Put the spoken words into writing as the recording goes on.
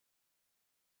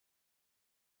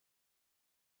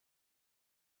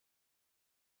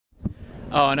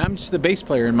Oh, and I'm just the bass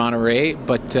player in Monterey,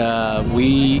 but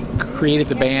we created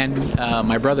the band,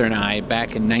 my brother and I,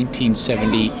 back in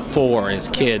 1974 as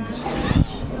kids,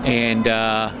 and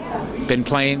been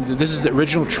playing. This is the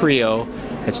original trio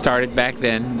that started back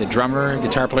then, the drummer,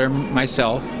 guitar player,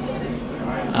 myself,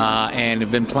 and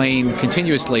have been playing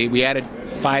continuously. We added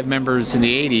 5 members in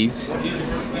the 80s,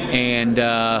 and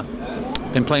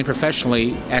been playing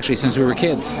professionally actually since we were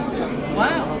kids.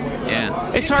 Wow.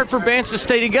 Yeah. It's hard for bands to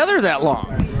stay together that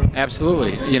long.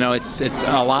 Absolutely. You know, it's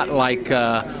a lot like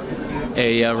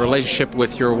a relationship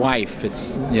with your wife.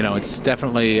 It's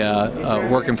definitely a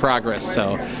work in progress.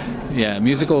 So, yeah,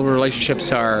 musical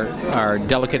relationships are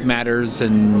delicate matters,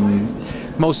 and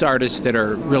most artists that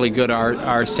are really good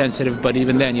are sensitive. But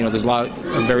even then, there's a lot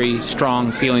of very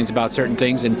strong feelings about certain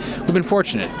things, and we've been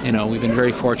fortunate. We've been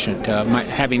very fortunate.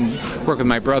 Having worked with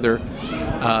my brother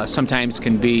sometimes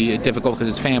can be difficult because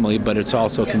it's family, but it's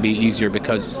also can be easier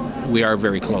because we are a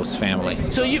very close family.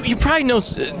 So you probably know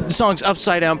songs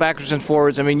upside down, backwards, and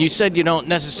forwards. I mean, you said you don't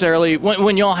necessarily,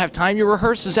 when you all have time, you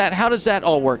rehearse. How does that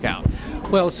all work out?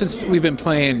 Well, since we've been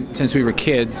playing since we were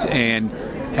kids and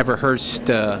have rehearsed,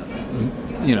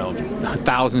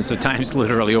 thousands of times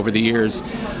literally over the years,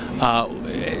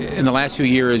 in the last few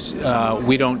years,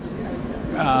 we don't,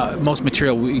 most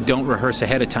material we don't rehearse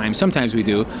ahead of time. Sometimes we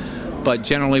do. But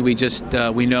generally, we just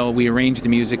we arrange the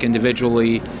music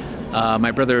individually.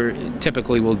 My brother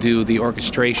typically will do the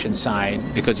orchestration side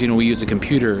because we use a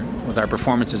computer with our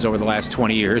performances over the last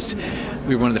 20 years.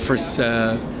 We were one of the first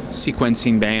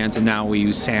sequencing bands, and now we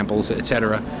use samples,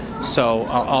 etc. So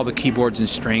all the keyboards and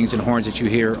strings and horns that you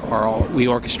hear we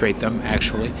orchestrate them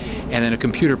actually, and then a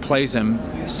computer plays them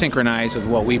synchronized with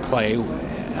what we play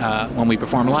when we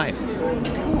perform live.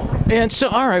 And so,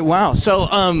 all right, wow. So,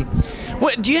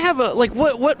 what do you have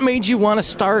what made you want to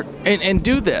start and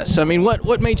do this? I mean,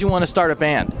 what made you want to start a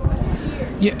band?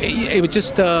 Yeah, it was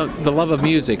just the love of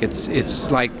music.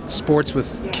 It's like sports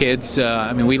with kids.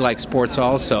 I mean, we like sports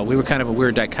also. We were kind of a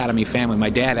weird dichotomy family. My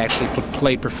dad actually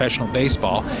played professional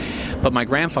baseball, but my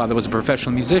grandfather was a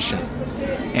professional musician,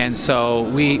 and so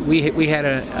we had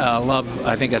a love.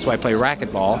 I think that's why I play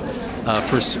racquetball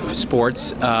for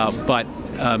sports, but.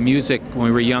 Music, when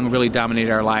we were young, really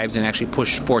dominated our lives and actually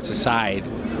pushed sports aside.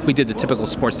 We did the typical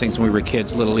sports things when we were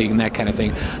kids, Little League and that kind of thing,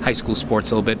 high school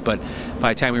sports a little bit, but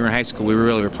by the time we were in high school, we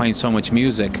really were playing so much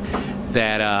music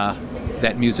that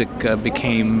that music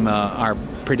became our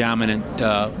predominant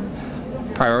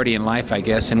priority in life, I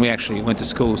guess. And we actually went to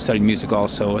school, studied music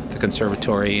also at the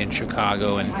conservatory in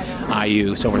Chicago and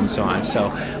IU, so on and so on.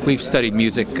 So we've studied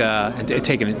music and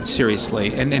taken it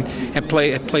seriously, and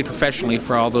played professionally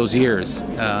for all those years,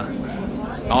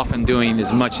 often doing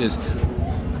as much as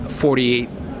 48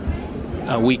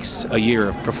 weeks a year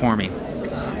of performing.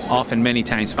 Often, many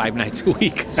times, 5 nights a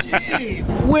week.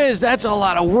 Whiz, that's a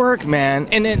lot of work, man.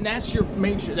 And then that's your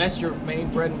main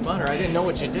bread and butter. I didn't know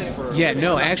what you did for. Yeah,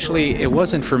 no, actually, it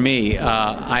wasn't for me.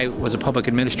 I was a public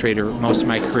administrator most of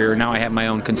my career. Now I have my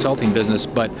own consulting business.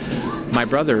 But my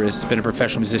brother has been a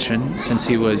professional musician since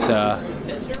he was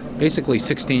basically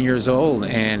 16 years old,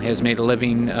 and has made a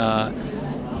living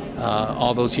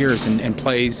all those years, and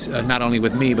plays not only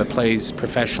with me, but plays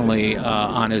professionally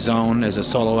on his own as a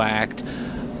solo act.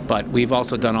 But we've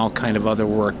also done all kind of other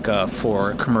work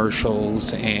for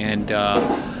commercials and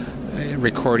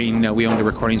recording. We owned a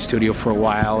recording studio for a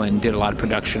while and did a lot of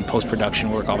production,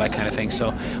 post-production work, all that kind of thing.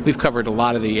 So we've covered a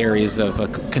lot of the areas of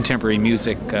contemporary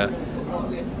music. Do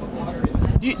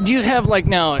you have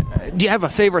do you have a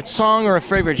favorite song or a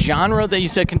favorite genre? That you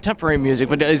said contemporary music,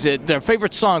 but is it their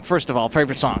favorite song, first of all,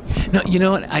 favorite song? No, you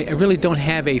know what, I really don't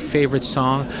have a favorite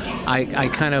song. I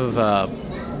kind of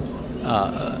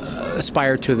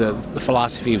aspire to the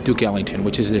philosophy of Duke Ellington,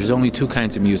 which is there's only 2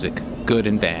 kinds of music, good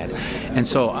and bad. And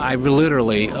so I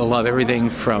literally love everything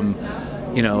from,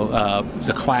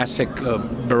 the classic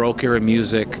Baroque era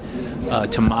music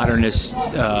to modernist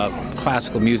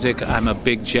classical music. I'm a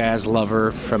big jazz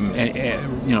lover, from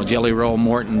Jelly Roll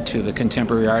Morton to the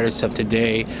contemporary artists of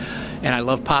today. And I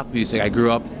love pop music. I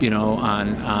grew up,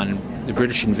 on the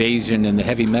British invasion and the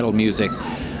heavy metal music.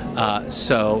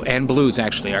 And blues,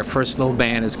 actually. Our first little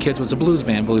band as kids was a blues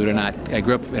band, believe it or not. I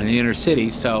grew up in the inner city,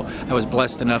 so I was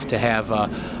blessed enough to have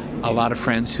a lot of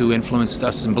friends who influenced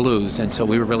us in blues, and so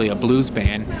we were really a blues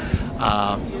band.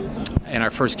 And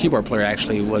our first keyboard player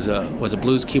actually was a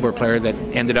blues keyboard player that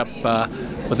ended up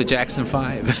with the Jackson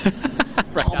 5.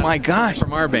 Right Oh my gosh.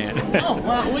 From our band. Oh,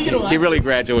 well, you know, He really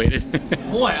graduated.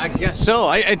 boy, I guess so.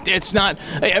 It's not.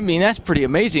 I mean, that's pretty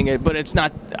amazing. But it's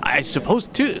not, I suppose,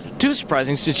 too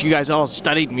surprising since you guys all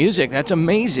studied music. That's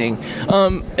amazing.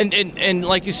 And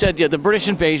like you said, yeah, the British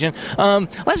invasion.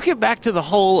 Let's get back to the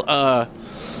whole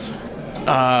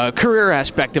career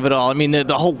aspect of it all. I mean,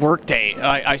 the whole workday,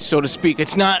 so to speak.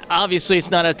 It's not, obviously,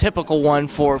 it's not a typical one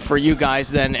for you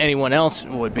guys than anyone else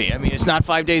would be. I mean, it's not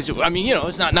 5 days. I mean, you know,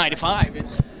 it's not 9 to 5.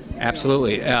 It's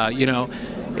Absolutely. You know,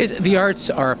 the arts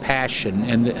are a passion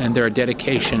and they're a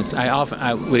dedication.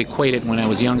 I would equate it when I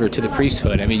was younger to the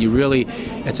priesthood. I mean,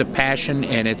 it's a passion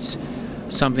and it's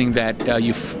something that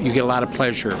you get a lot of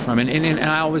pleasure from. And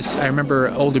I remember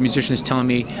older musicians telling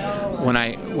me when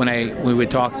we would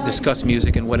discuss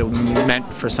music and what it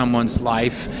meant for someone's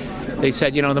life. They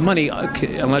said, you know, the money,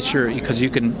 unless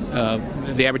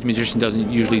the average musician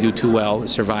doesn't usually do too well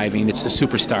surviving. It's the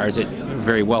superstars that are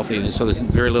very wealthy, so there's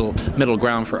very little middle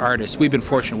ground for artists. We've been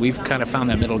fortunate. We've kind of found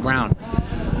that middle ground.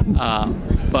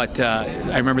 But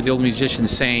I remember the old musicians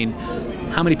saying,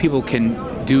 how many people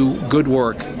can do good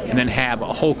work and then have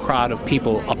a whole crowd of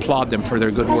people applaud them for their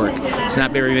good work? It's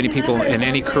not very many people in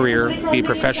any career, be it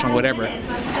professional, whatever,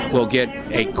 will get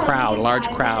a large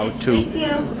crowd to,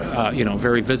 you know,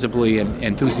 very visibly and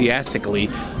enthusiastically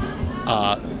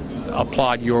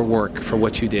applaud your work for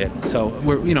what you did. So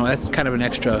you know, that's kind of an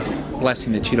extra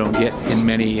blessing that you don't get in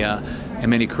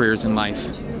many careers in life.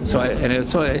 And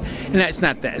that's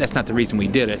not the reason we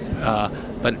did it,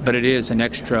 but it is an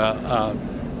extra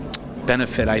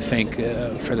benefit, I think,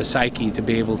 for the psyche to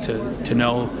be able to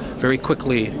know very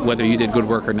quickly whether you did good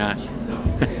work or not.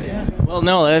 Well,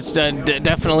 no, that's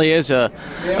definitely is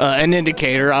an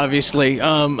indicator, obviously.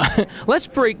 Let's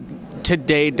break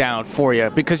today down for you,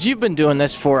 because you've been doing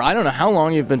this for, I don't know how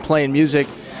long you've been playing music,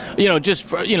 you know, just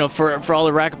for, you know, for all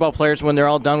the racquetball players when they're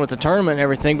all done with the tournament and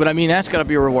everything. But I mean, that's got to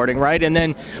be rewarding, right? And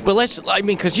then, I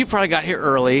mean, because you probably got here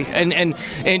early, and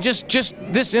just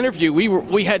this interview,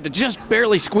 we had to just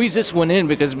barely squeeze this one in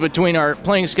because between our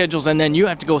playing schedules, and then you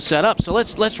have to go set up. So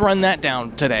let's run that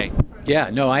down today.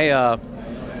 Yeah, no, I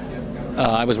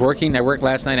was working. I worked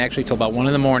last night actually till about 1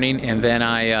 in the morning, and then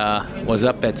I was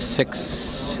up at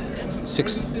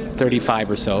 6:35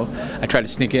 or so. I try to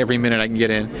sneak every minute I can get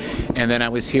in, and then I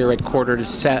was here at quarter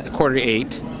to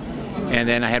 8, and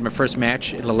then I had my first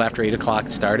match a little after 8 o'clock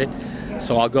started.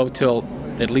 So I'll go till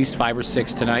at least 5 or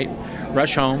 6 tonight.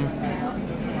 Rush home,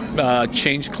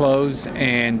 change clothes,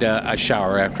 and a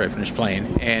shower after I finish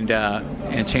playing, and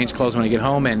change clothes when I get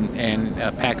home, and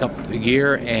pack up the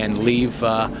gear and leave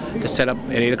to set up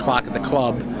at 8 o'clock at the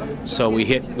club. So we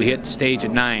hit stage at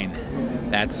 9.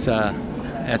 That's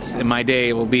my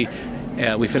day. Will be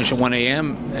we finish at 1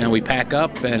 a.m. and we pack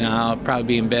up, and I'll probably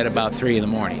be in bed about 3 in the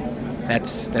morning.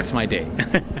 That's my day.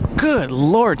 Good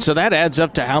Lord! So that adds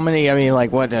up to how many? I mean,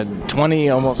 like what, 20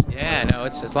 almost? Yeah, no,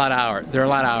 it's a lot of hours. There are a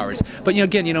lot of hours. But you know,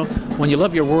 again, you know, when you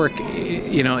love your work,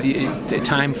 you know,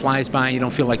 time flies by. And you don't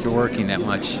feel like you're working that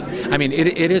much. I mean,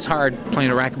 it is hard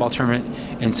playing a racquetball tournament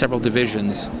in several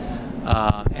divisions.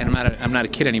 And I'm not a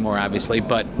kid anymore, obviously.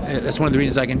 But that's one of the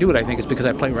reasons I can do it. I think is because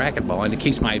I play racquetball, and it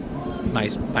keeps my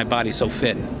body so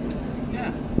fit.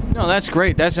 No, that's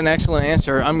great. That's an excellent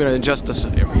answer. I'm going to adjust this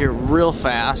here real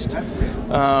fast.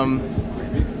 All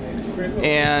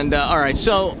right.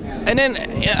 So, and then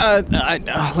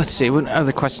let's see. What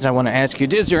other questions I want to ask you?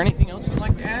 Is there anything else you'd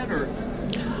like to add, or?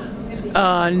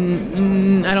 I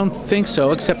don't think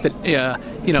so. Except that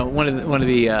you know, one of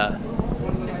the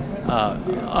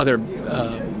other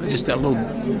just a little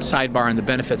sidebar on the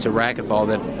benefits of racquetball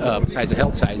that besides the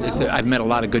health side is that I've met a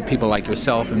lot of good people like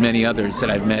yourself and many others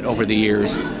that I've met over the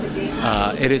years.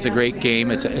 It is a great game.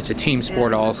 It's a team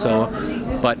sport also,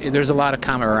 but there's a lot of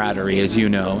camaraderie, as you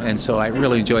know, and so I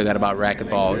really enjoy that about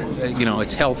racquetball. You know,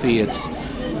 it's healthy, it's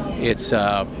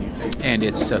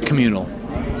communal.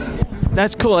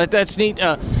 That's cool. That's neat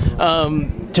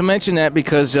to mention that,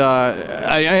 because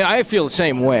I feel the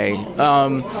same way,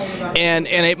 and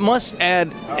it must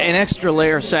add an extra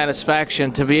layer of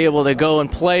satisfaction to be able to go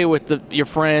and play with your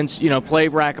friends, you know, play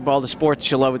racquetball, the sport that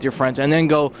you love with your friends, and then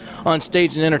go on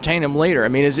stage and entertain them later. I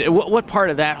mean, what part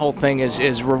of that whole thing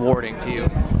is rewarding to you?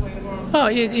 Oh,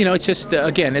 you know, it's just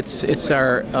again, it's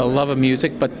our love of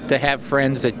music, but to have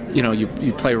friends that you know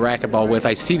you play racquetball with.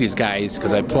 I see these guys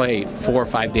because I play 4 or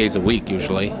 5 days a week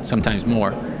usually, sometimes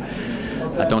more.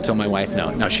 Don't tell my wife,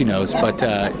 no, she knows, but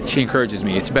she encourages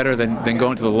me. It's better than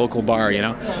going to the local bar, you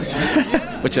know,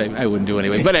 which I wouldn't do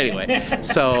anyway. But anyway,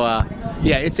 so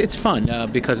yeah, it's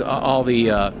fun because all the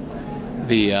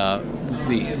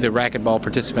the racquetball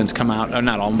participants come out, or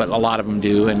not all, but a lot of them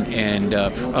do, and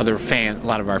a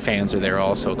lot of our fans are there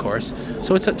also, of course.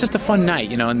 So it's just a fun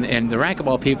night, you know. And the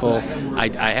racquetball people,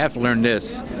 I have learned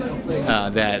this,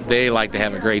 that they like to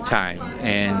have a great time,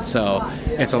 and so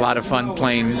it's a lot of fun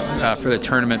playing for the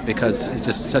tournament because it's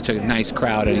just such a nice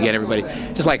crowd, and again, everybody,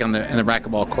 just like in the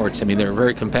racquetball courts. I mean, they're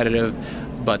very competitive,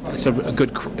 but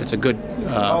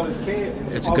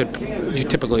you're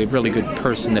typically a really good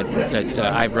person that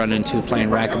I've run into playing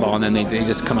racquetball, and then they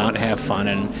just come out and have fun.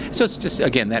 And so it's just,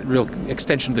 again, that real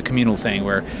extension of the communal thing,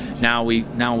 where now we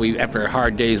after a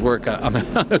hard day's work on the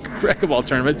racquetball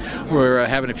tournament, we're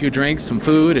having a few drinks, some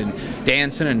food, and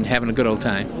dancing and having a good old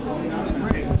time.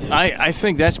 I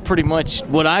think that's pretty much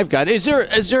what I've got. Is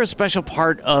there a special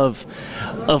part of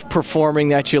performing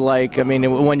that you like? I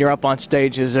mean, when you're up on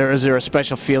stage, is there a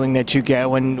special feeling that you get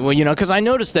when you know? Because I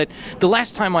noticed that the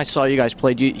last time I saw you guys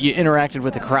played, you interacted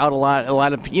with the crowd a lot. A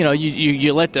lot of, you know,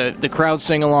 you let the crowd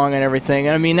sing along and everything.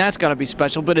 And I mean, that's got to be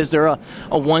special. But is there a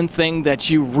one thing that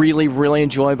you really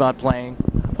enjoy about playing?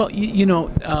 Well, you know,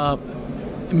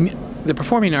 the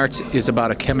performing arts is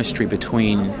about a chemistry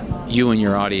between you and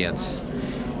your audience.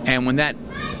 And when that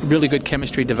really good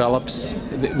chemistry develops,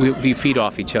 we feed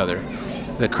off each other.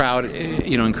 The crowd,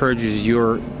 you know, encourages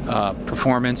your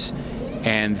performance,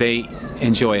 and they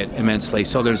enjoy it immensely.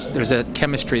 So there's a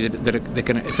chemistry that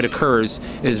can, if it occurs,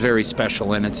 is very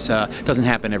special, and it's doesn't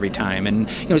happen every time. And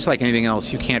you know, it's like anything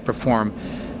else. You can't perform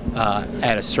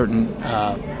at a certain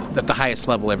at the highest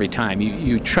level every time.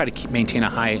 You try to maintain a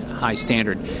high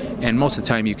standard, and most of the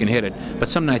time you can hit it. But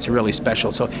some nights are really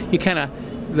special. So you kind of,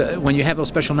 when you have those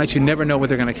special nights, you never know when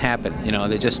they're going to happen. You know,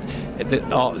 they just,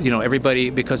 you know, everybody,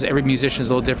 because every musician is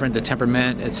a little different, the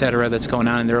temperament, etc., that's going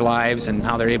on in their lives and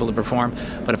how they're able to perform.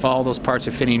 But if all those parts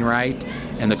are fitting right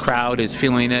and the crowd is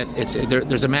feeling it,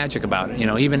 there's a magic about it. You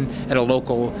know, even at a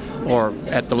local or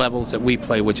at the levels that we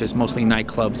play, which is mostly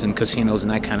nightclubs and casinos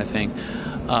and that kind of thing.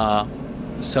 Yeah,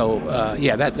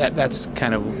 that's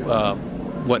kind of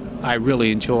what I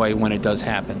really enjoy when it does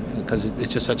happen, because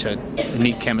it's just such a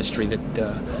neat chemistry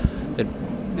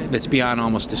that's beyond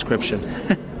almost description.